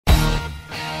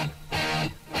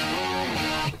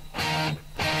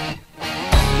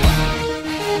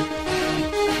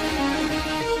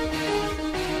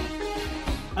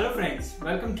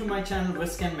my channel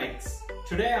Whisk and Mix.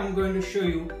 Today I'm going to show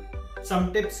you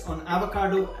some tips on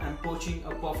avocado and poaching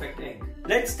a perfect egg.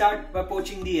 Let's start by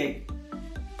poaching the egg.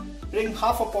 Bring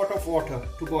half a pot of water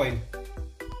to boil.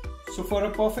 So for a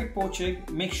perfect poached egg,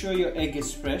 make sure your egg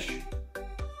is fresh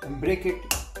and break it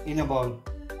in a bowl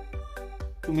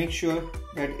to make sure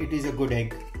that it is a good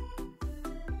egg.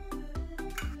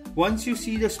 Once you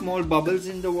see the small bubbles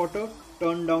in the water,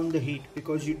 turn down the heat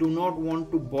because you do not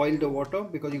want to boil the water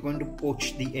because you're going to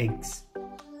poach the eggs.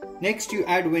 Next you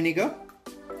add vinegar.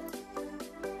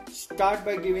 Start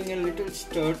by giving a little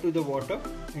stir to the water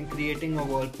and creating a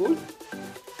whirlpool.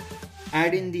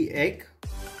 Add in the egg.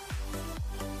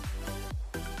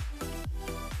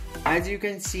 As you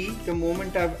can see, the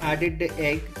moment I've added the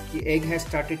egg has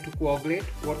started to coagulate.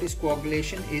 What is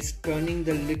coagulation? Is turning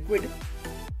the liquid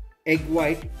egg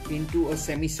white into a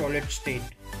semi-solid state.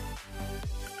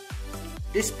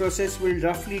 This process will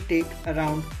roughly take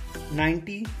around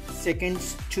 90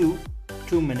 seconds to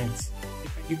 2 minutes.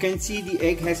 You can see the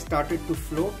egg has started to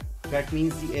float. That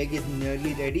means the egg is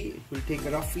nearly ready. It will take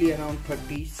roughly around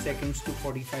 30 seconds to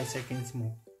 45 seconds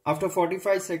more. After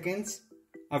 45 seconds,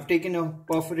 I've taken a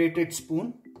perforated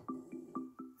spoon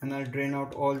and I'll drain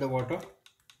out all the water.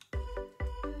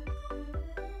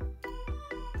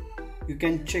 You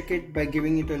can check it by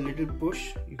giving it a little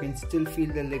push. You can still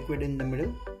feel the liquid in the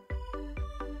middle.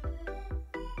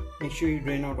 Make sure you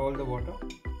drain out all the water.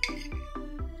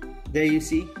 There you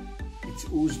see, it's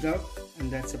oozed out,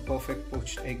 and that's a perfect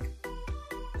poached egg.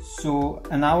 So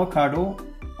an avocado,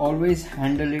 always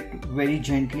handle it very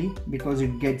gently because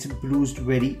it gets bruised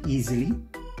very easily.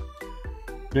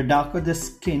 The darker the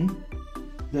skin,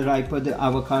 the riper the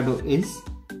avocado is.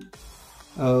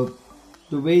 The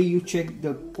way you check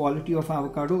the quality of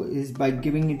avocado is by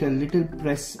giving it a little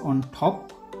press on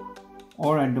top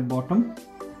or at the bottom.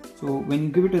 So when you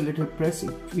give it a little press,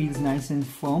 it feels nice and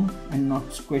firm and not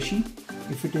squishy.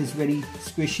 If it is very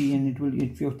squishy and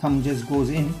if your thumb just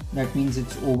goes in, that means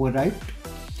it's overripe.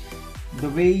 The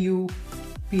way you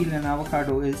peel an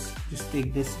avocado is just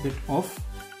take this bit off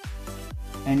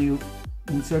and you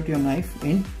insert your knife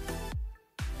in.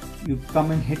 You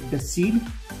come and hit the seed.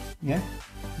 Yeah,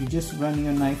 you just run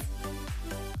your knife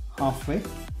halfway.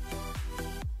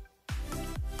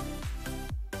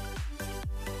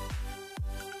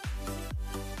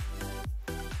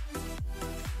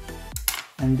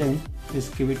 And then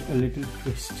just give it a little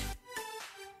twist.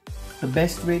 The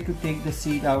best way to take the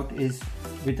seed out is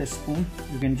with a spoon.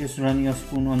 You can just run your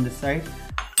spoon on the side,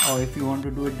 or if you want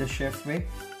to do it the chef way,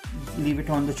 leave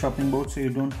it on the chopping board so you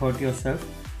don't hurt yourself.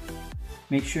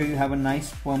 Make sure you have a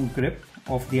nice firm grip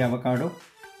of the avocado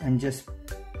and just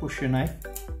push your knife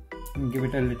and give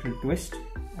it a little twist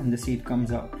and the seed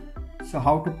comes out. So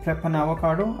how to prep an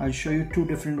avocado? I'll show you two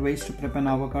different ways to prep an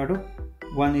avocado.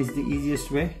 One is the easiest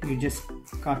way. You just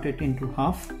cut it into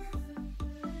half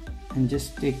and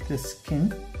just take the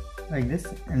skin like this,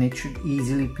 and it should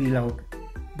easily peel out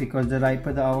because the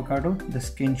riper the avocado, the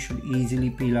skin should easily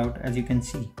peel out. As you can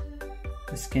see,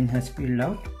 the skin has peeled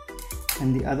out.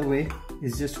 And the other way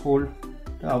is just hold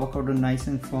the avocado nice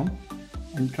and firm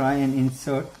and try and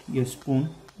insert your spoon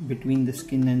between the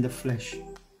skin and the flesh,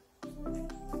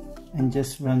 and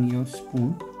just run your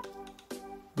spoon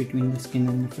between the skin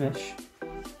and the flesh.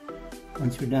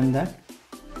 Once you've done that,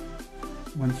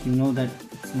 once you know that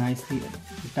it's nicely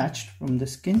detached from the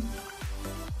skin,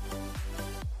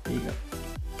 there you go.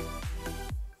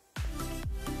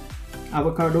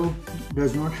 Avocado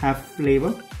does not have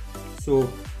flavor,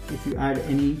 so if you add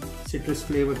any citrus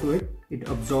flavor to it, it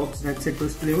absorbs that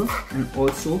citrus flavor and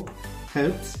also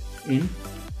helps in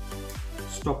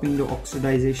stopping the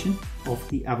oxidation of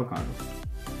the avocado.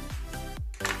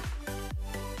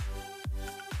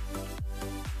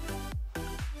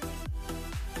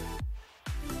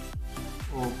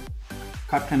 Or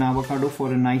cut an avocado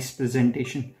for a nice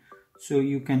presentation. So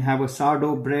you can have a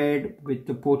sourdough bread with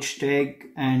the poached egg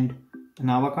and an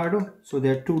avocado. So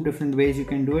there are two different ways you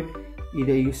can do it.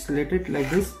 Either you slit it like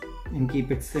this and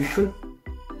keep it simple,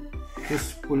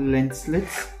 just full length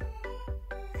slits,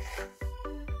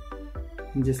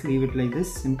 and just leave it like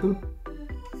this, simple.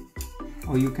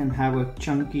 Or you can have a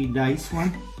chunky dice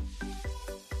one.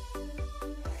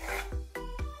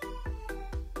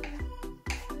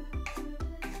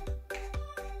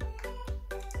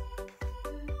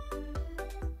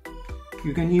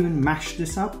 You can even mash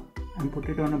this up and put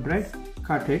it on a bread.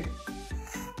 Cut it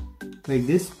like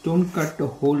this. Don't cut the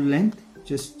whole length,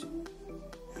 just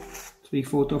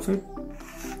 3/4 of it,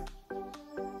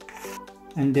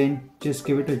 and then just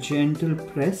give it a gentle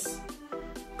press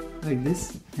like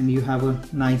this, and you have a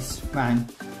nice pan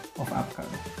of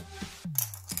avocado.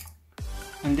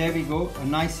 And there we go, a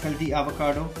nice healthy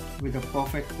avocado with a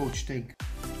perfect poached egg.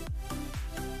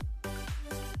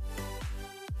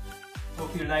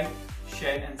 Hope you like,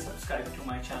 share and subscribe to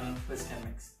my channel Whisk and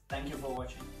Mix. Thank you for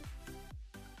watching.